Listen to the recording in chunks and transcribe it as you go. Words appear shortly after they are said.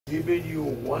given you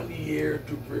 1 year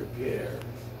to prepare.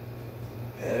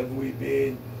 Have we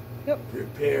been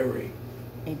preparing?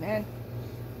 Amen.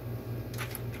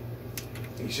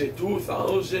 He said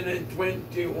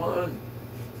 2021.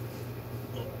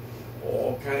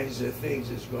 All kinds of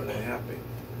things is going to happen.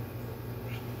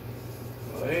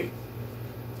 Right?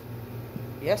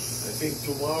 Yes. I think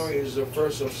tomorrow is the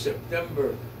 1st of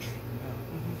September.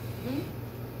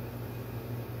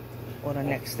 Or the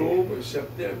next October,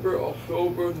 September,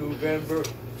 October, November,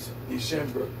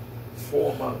 December.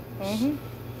 4 months.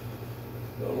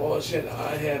 The Lord said,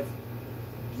 I have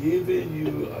given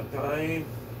you a time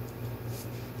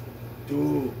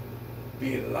to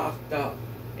be locked up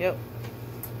in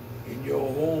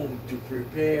your home to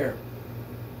prepare.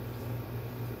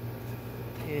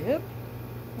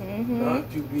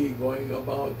 Not to be going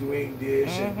about doing this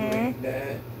and doing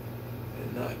that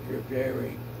and not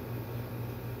preparing.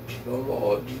 The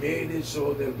Lord made it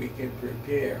so that we can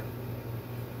prepare.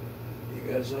 You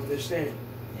guys understand?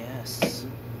 Yes.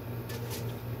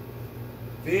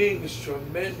 Things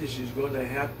tremendous is going to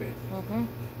happen.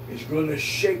 It's going to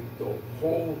shake the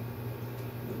whole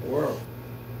world.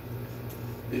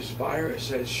 This virus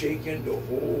has shaken the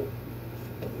whole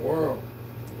world.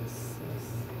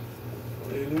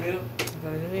 Hallelujah.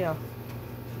 Hallelujah.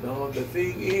 Now the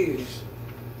thing is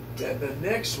that the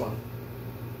next one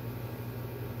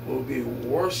will be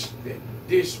worse than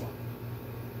this one.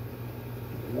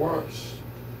 Worse.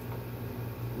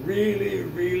 Really,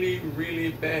 really,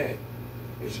 really bad.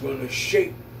 It's going to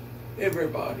shake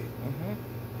everybody.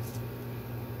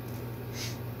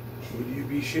 Would you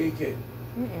be shaken?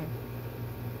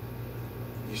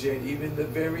 He said even the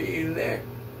very elect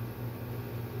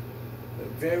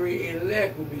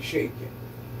will be shaken.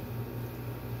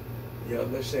 You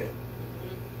understand?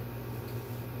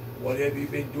 What have you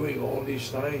been doing all this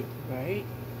time? Right.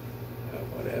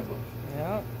 Whatever.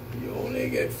 Yeah. You only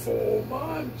get 4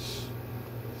 months.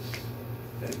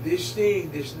 And this thing,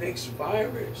 this next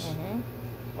virus,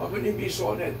 how many of you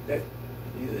saw that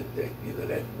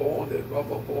ball, that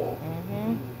rubber ball?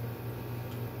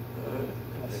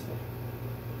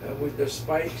 With the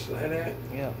spikes like that?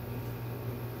 Yeah.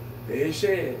 They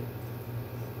said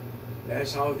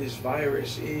that's how this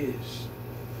virus is.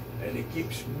 And it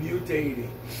keeps mutating.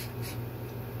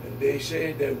 And they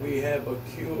said that we have a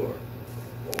cure,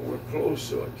 or we're close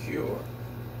to a cure.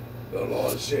 The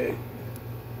Lord said,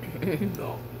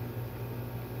 no.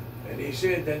 And he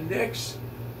said the next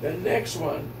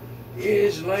one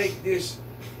is like this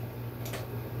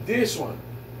one.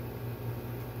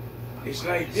 It's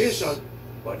like this one,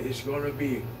 but it's going to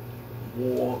be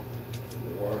more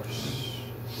worse.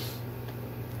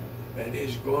 And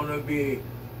it's going to be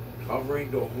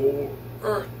covering the whole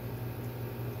earth.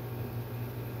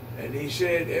 And he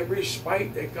said every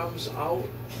spike that comes out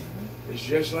is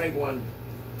just like one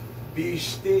bee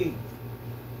sting.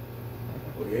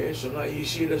 Okay, so now you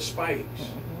see the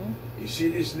spikes. You see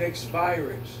this next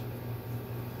virus.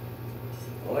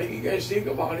 I'll let you guys think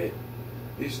about it.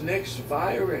 This next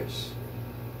virus,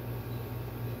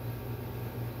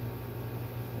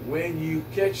 when you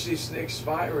catch this next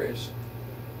virus,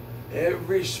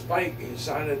 every spike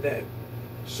inside of that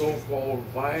so-called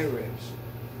virus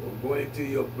will go into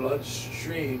your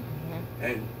bloodstream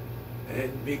and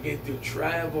begin to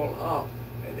travel up.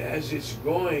 And as it's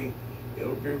going,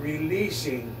 it'll be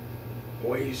releasing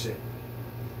poison.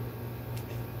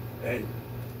 And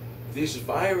this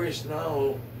virus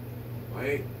now,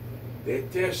 right, they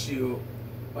test you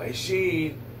by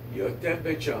seeing your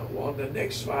temperature. Well, the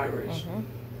next virus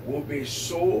will be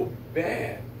so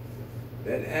bad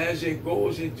that as it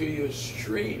goes into your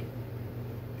stream,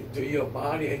 into your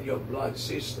body and your blood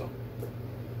system,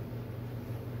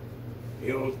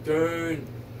 it'll turn,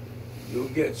 you'll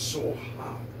get so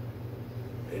hot,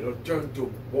 it'll turn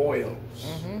to boils.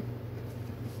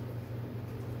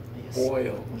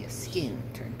 Boil. Your skin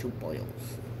turn to boils.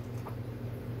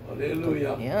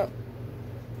 Hallelujah. Yep.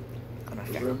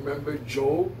 Remember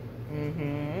Job?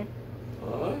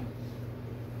 Huh?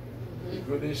 He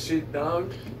couldn't sit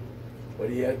down, but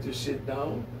he had to sit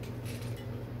down.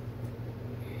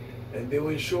 And he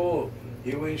was sure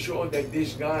that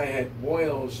this guy had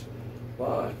boils,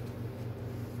 but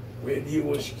when he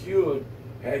was cured,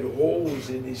 had holes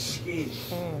in his skin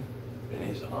and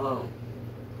his arm.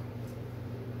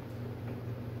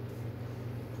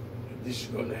 And this is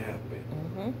going to happen.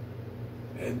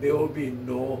 And there will be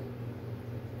no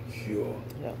cure.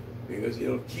 Because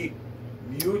it'll keep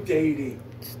mutating.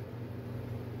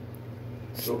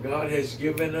 So God has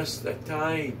given us the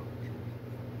time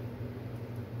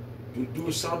to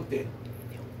do something.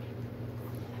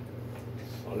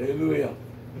 Hallelujah.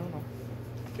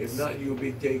 If not, you'll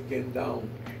be taken down.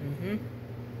 Mm-hmm.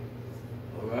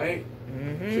 All right? So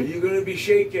Mm-hmm. you're going to be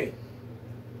shaken.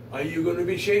 Are you going to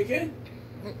be shaken?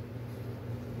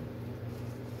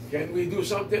 Can we do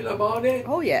something about it?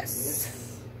 Oh,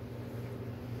 yes.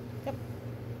 Yep.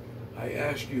 I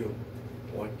ask you,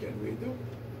 what can we do?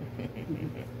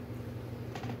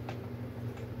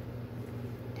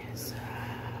 Yes.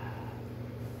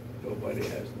 Nobody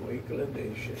has no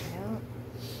inclination. Yeah.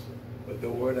 But the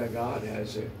Word of God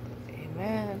has it.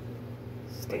 Amen.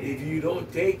 But Stay if you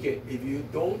don't take it,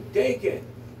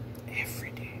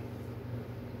 every day.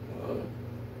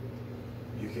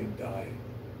 you can die.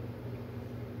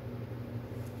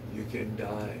 You can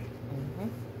die. Mm-hmm.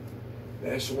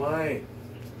 That's why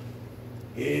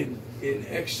in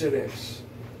Exodus,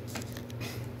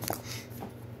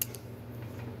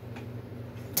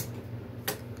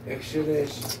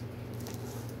 Exodus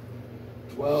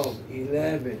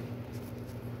 12:11,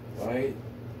 right?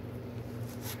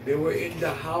 They were in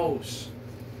the house.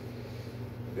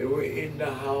 They were in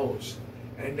the house.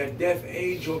 And the death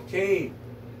angel came.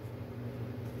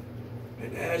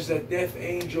 And as the death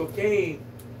angel came,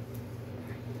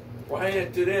 prior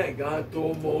to that, God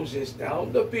told Moses, tell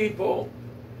the people,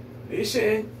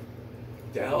 listen,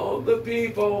 tell the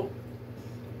people,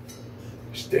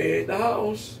 stay in the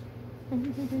house.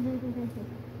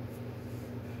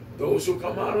 Those who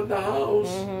come out of the house,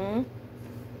 Mm-hmm.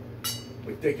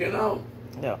 we're taken out.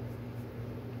 Yeah.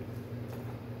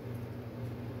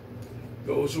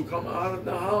 Those who come out of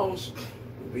the house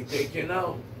will be taken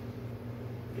out.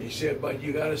 He said, but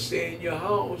you got to stay in your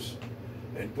house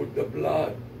and put the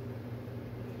blood.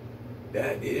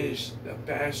 That is the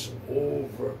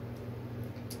Passover.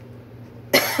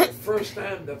 The first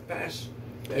time that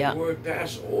Yeah. word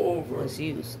Passover Was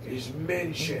used. is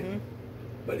mentioned,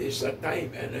 but it's a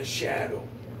type and a shadow.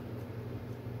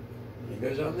 You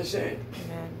guys understand?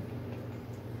 Amen.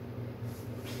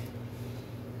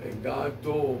 And God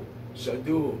told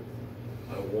Sadu,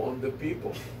 I warned the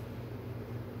people.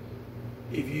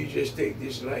 If you just take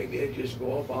this lightly and just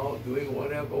go about doing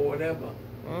whatever,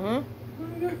 Mm-hmm. you're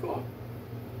gonna get caught.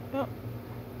 Yep.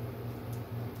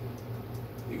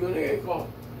 You're gonna get caught.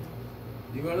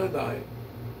 You're gonna die.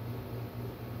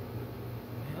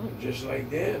 Yep. Just like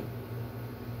them.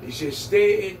 He says,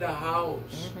 stay in the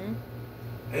house Mm-hmm.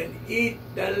 and eat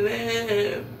the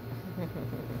lamb.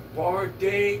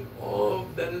 Partake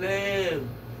of the lamb.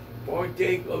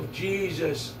 Partake of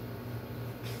Jesus.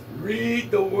 Read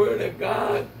the Word of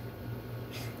God.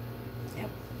 Yep.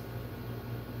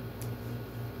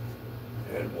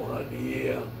 And 1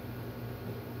 year,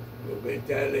 we've been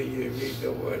telling you, read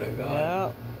the Word of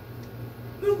God. Yep.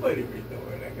 Nobody read the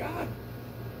Word of God.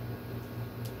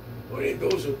 Only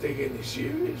those who take it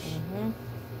serious. Mm-hmm.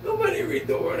 Nobody read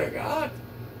the Word of God.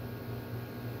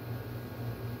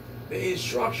 The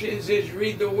instructions is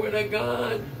read the Word of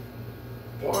God.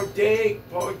 Partake,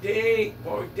 partake,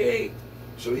 partake.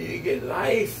 So you get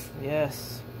life.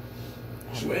 Yes.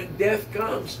 So when death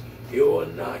comes, it will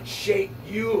not shake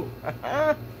you.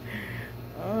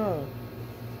 Oh.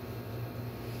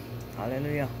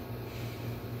 Hallelujah.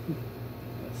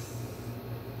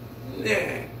 Nah.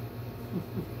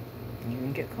 You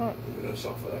can get caught. You're going to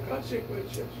suffer the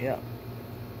consequences. Yeah.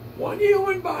 1 year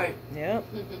went by, Yep.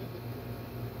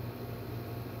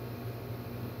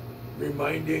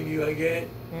 reminding you again.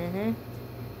 Mm-hmm.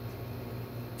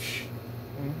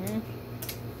 Mm-hmm.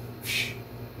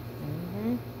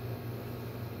 Mm-hmm.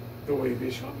 The wave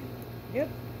is coming. Yep.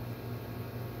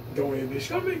 The wave is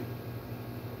coming.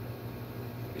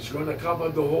 It's going to cover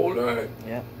the whole earth.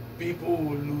 Yep. People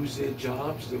will lose their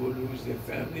jobs. They will lose their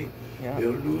family. Yeah.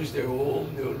 They'll lose their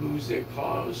home. They'll lose their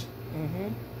cars. Mm-hmm.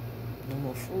 No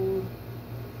more food.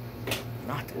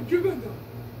 Nothing. What you going to do?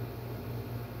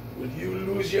 Will you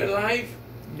lose your life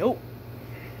Nope.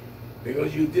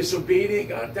 because you disobedient?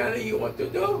 God telling you what to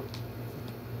do.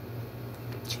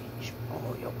 Change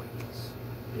all your ways.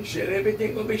 He said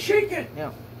everything will be shaken.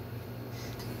 Yeah.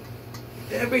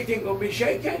 Everything will be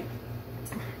shaken.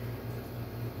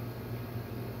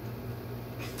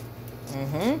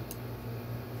 Mm-hmm.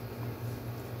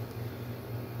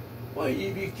 Well,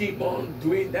 if you keep on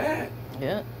doing that,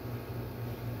 Yeah.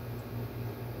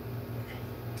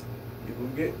 you will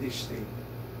get this thing.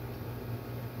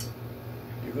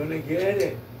 You're gonna get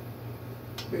it.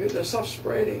 Because the stuff's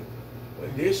spreading.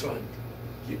 But this one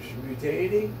keeps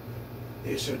mutating.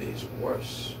 This one is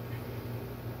worse.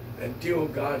 Until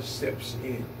God steps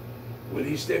in. Will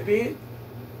he step in?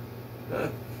 Huh?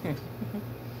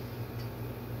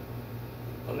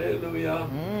 Hallelujah.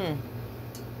 Mm.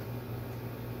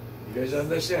 You guys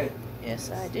understand? Yes,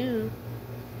 I do.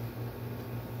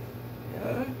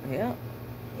 Huh? Yeah.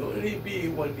 Don't only be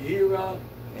one hearer,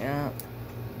 Yeah.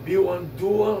 be one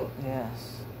doer.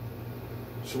 Yes.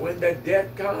 So when that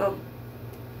death comes,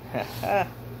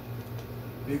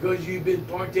 because you've been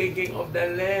partaking of the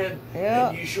lamb, Yeah.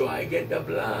 and you sure I get the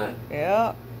blood.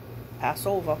 Yeah.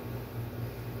 Passover.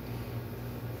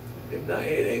 If not,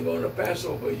 it ain't gonna pass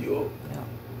over you. Yeah.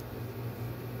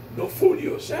 Don't fool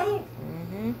yourself.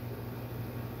 Mm-hmm.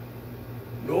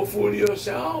 Don't fool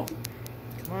yourself.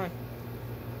 Come on.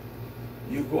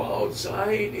 You go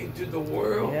outside into the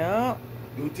world, Yeah.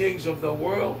 do things of the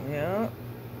world, Yeah.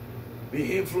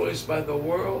 be influenced by the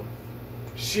world,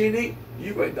 sinning,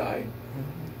 you're going to die.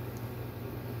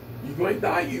 Mm-hmm. You're going to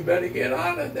die, you better get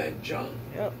out of that junk.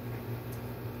 Yep.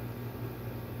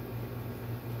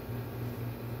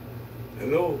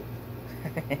 Hello?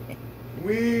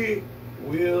 We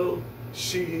will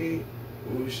see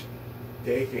who's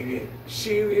taking it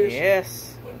serious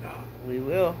Yes. or not. We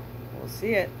will. We'll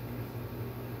see it.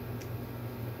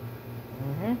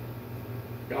 Mm-hmm.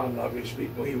 God loves his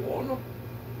people, he warned them.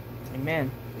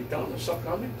 Amen. He told them stuff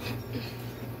coming.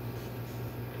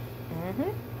 Mm-hmm.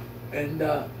 And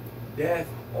death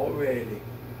already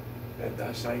had the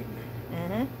assignment.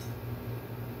 Mm-hmm.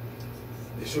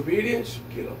 Disobedience,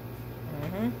 kill them.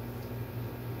 Mm-hmm.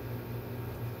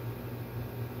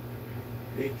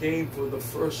 They came for the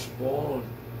firstborn.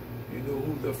 You know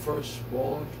who the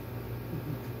firstborn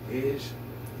is?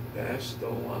 That's the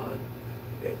one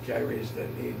that carries the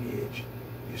lineage.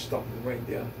 You stop them right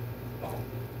there. Oh.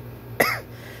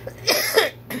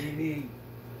 Meaning,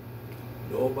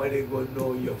 nobody gonna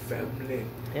know your family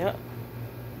Yep.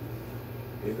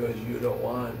 because you're the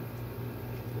one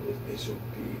who was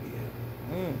disobedient.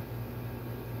 Mm.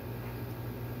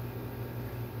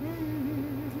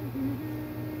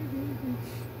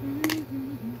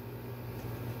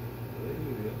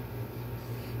 Hallelujah.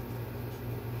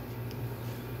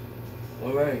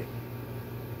 All right.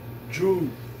 Jude.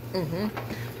 Mm-hmm.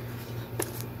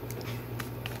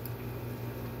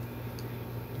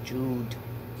 Jude.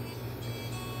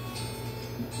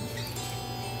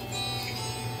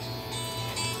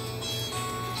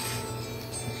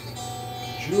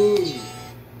 Jude.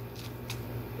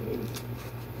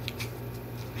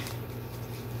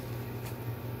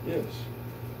 Yes.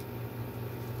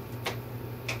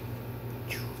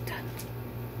 Jude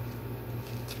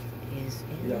is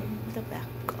in Yeah. the back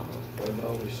of the Well,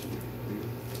 now we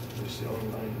see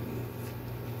online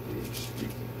we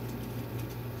speaking.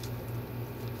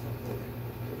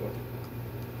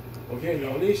 Okay,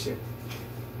 now listen.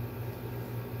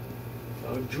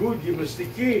 Now Jude give us the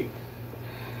key.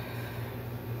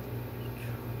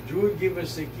 Jude give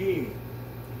us the key.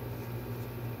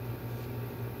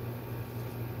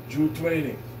 Jude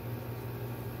 20.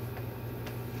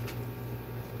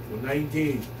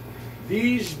 19.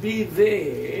 These be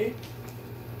they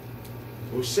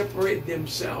who separate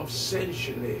themselves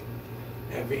sensually,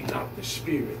 having not the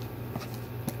Spirit.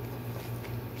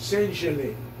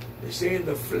 Sensually, they say in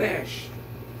the flesh.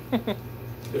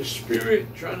 The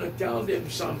Spirit trying to tell them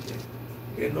something.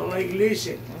 They don't like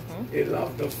listen. They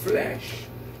love the flesh.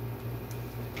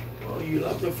 Oh, you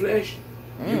love the flesh?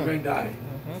 You're going to die.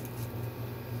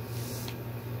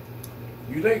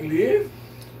 You like live?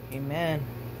 Amen.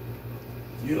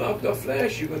 You love the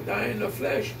flesh, you're going to die in the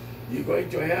flesh. You're going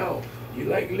to hell. You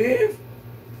like live?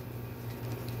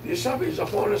 This stuff is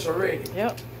upon us already.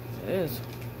 Yep. It is.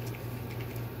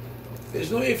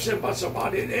 There's no ifs and buts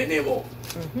about it anymore.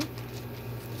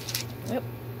 Yep.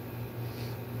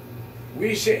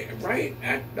 We say right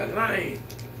at the line,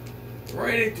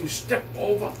 ready to step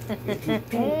over into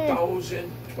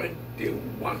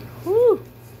 2021. Woo.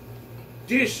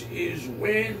 This is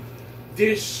when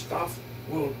this stuff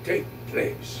will take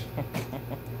place.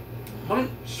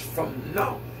 Months from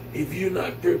now, if you're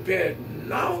not prepared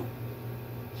now,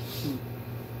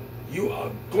 you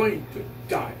are going to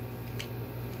die.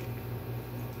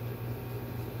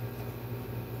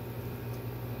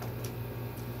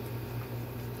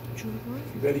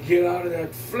 You better get out of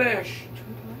that flesh.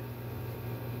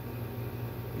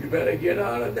 You better get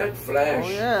out of that flesh. Oh,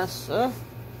 yes, sir.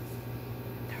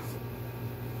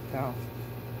 No.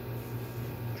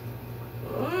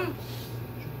 Huh?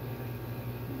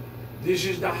 This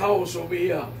is the house over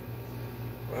here.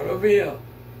 Right over here.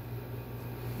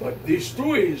 But this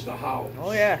too is the house.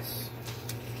 Oh, yes.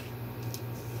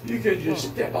 You can just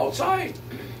step outside.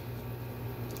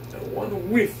 And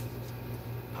one whiff.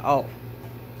 Oh.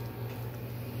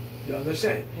 You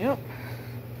understand? Yep.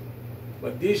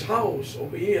 But this house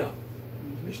over here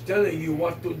is telling you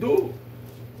what to do.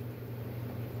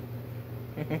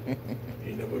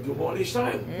 You never do more this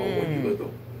time. But what you gonna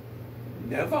do?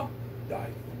 Never die.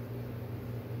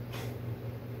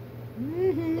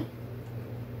 Mm-hmm.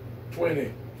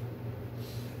 20.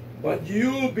 But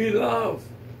you, beloved,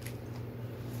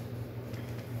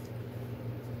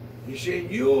 he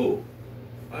said, you,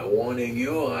 I'm warning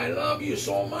you, I love you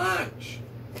so much.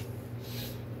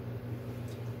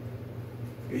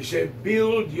 He said,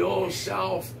 build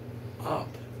yourself up.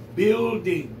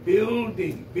 Building,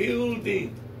 building,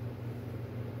 building.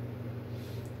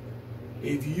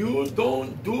 If you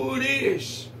don't do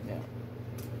this, Yeah.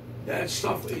 that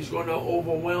stuff is going to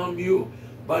overwhelm you.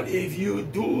 But if you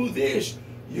do this,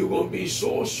 you're going to be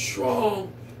so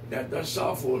strong that the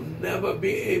stuff will never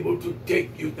be able to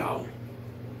take you down.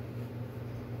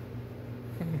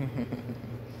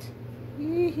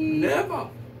 Never.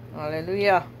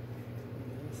 Hallelujah.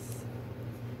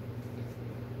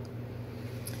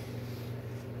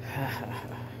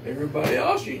 Everybody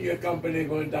else in your company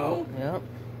going down. Yep.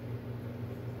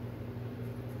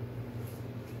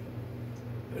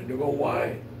 And they go,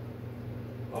 why?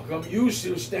 How come you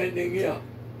still standing here?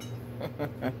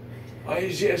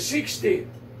 Isaiah 60.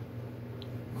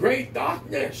 Great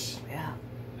darkness. Yeah.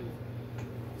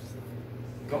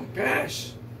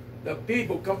 Compass the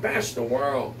people, compass the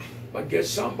world. But get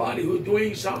somebody who's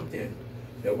doing something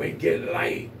that will get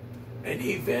light. And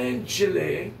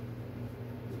eventually,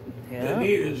 the Yeah.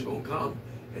 leaders will come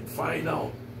and find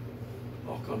out,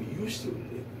 how come you still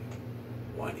live here?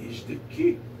 What is the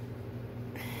key?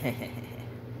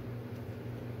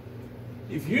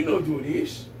 If you don't do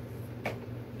this,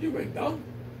 you went down.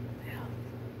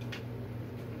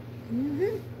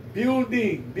 Mm-hmm.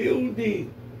 Building,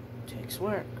 building. Takes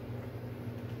work.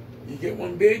 You get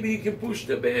one baby, you can push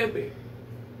the baby.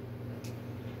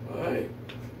 Alright.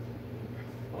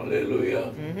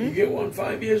 Hallelujah. Mhm. You get one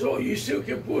 5 years old, you still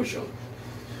can push them.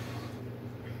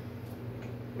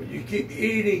 But you keep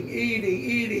eating, eating,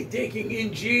 eating, taking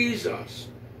in Jesus.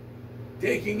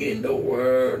 Taking in the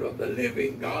word of the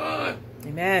living God.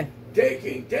 Amen.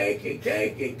 Taking.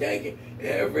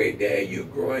 Every day you're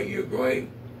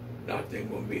growing. Nothing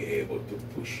will be able to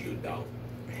push you down.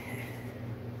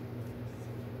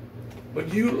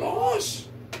 But you lost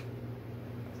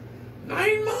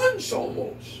 9 months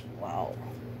almost. Wow.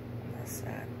 That's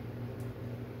sad.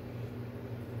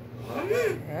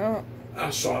 Amen. Yeah.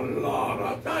 That's a lot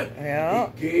of time. Yeah.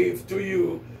 He gave to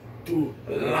you to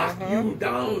lock you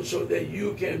down so that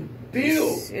you can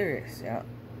build. Serious. Yeah.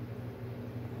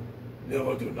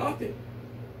 Never do nothing.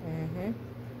 Mm-hmm.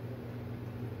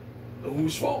 And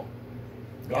whose fault?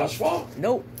 God's fault.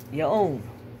 Nope. Your own.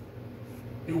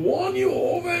 He warned you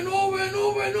over and over and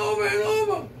over and over and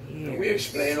over. And we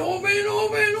explain over and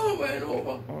over and over and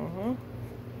over.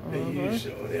 Mm-hmm. And you so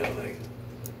they're like,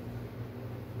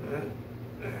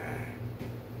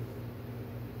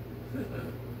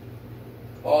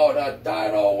 oh, the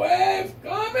tidal wave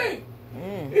coming.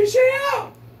 Mm. It's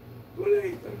here. Too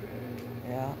late.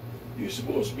 Yeah. You're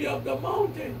supposed to be up the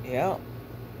mountain. Yeah.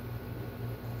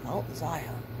 Mount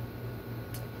Zion.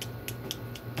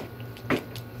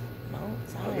 Mount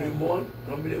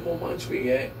How many more months we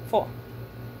get? 4.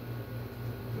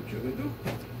 What you gonna do?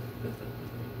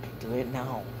 Do it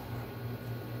now.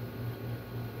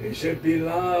 He said,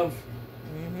 beloved,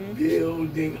 Mm-hmm.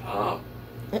 building up.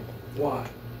 What?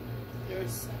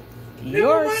 Yourself. Never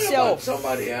mind about Yourself.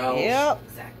 somebody else. Yep.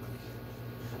 Exactly.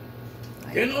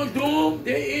 They're not doomed.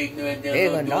 They're ignorant. They're They're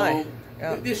gonna not die. doomed. Yeah.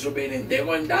 They're disobedient. They're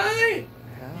gonna die.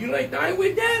 Yeah. You like die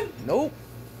with them? Nope.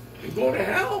 You go to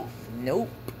hell. Nope.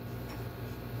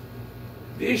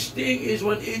 This thing is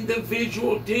one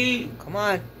individual thing. Come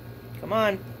on. Come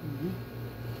on.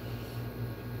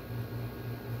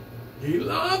 He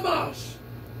loves us.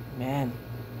 Man.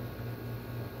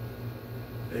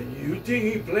 And you think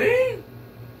he playing?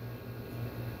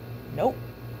 Nope.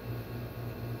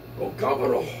 Gonna cover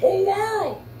the whole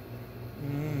world.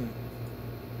 Mm.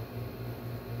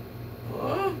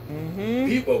 Huh? Mm-hmm.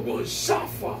 People gonna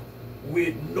suffer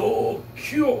with no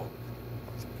cure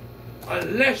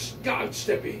unless God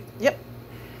step in. Yep.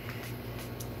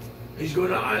 He's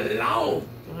gonna allow it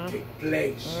to take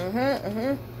place. Mm-hmm.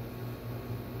 Mm-hmm.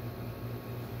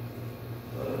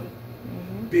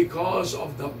 Because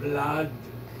of the blood,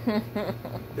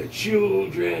 the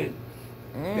children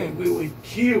that we will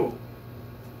kill.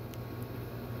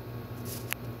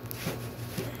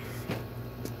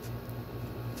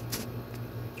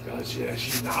 God said,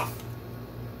 that's enough.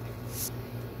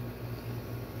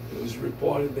 It was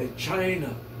reported that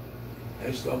China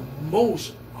has the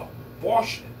most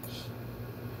abortions.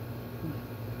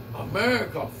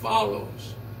 America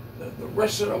follows the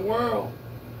rest of the world.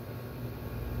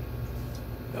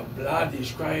 The blood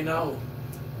is crying out.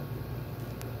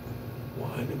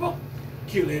 Why never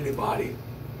kill anybody?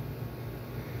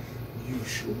 You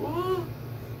sure?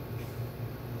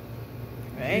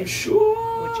 Right? You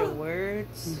sure? With your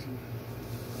words,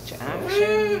 with your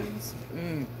actions.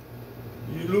 Mm.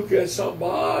 You look at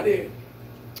somebody,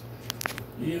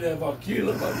 you never kill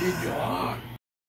them, but in your heart,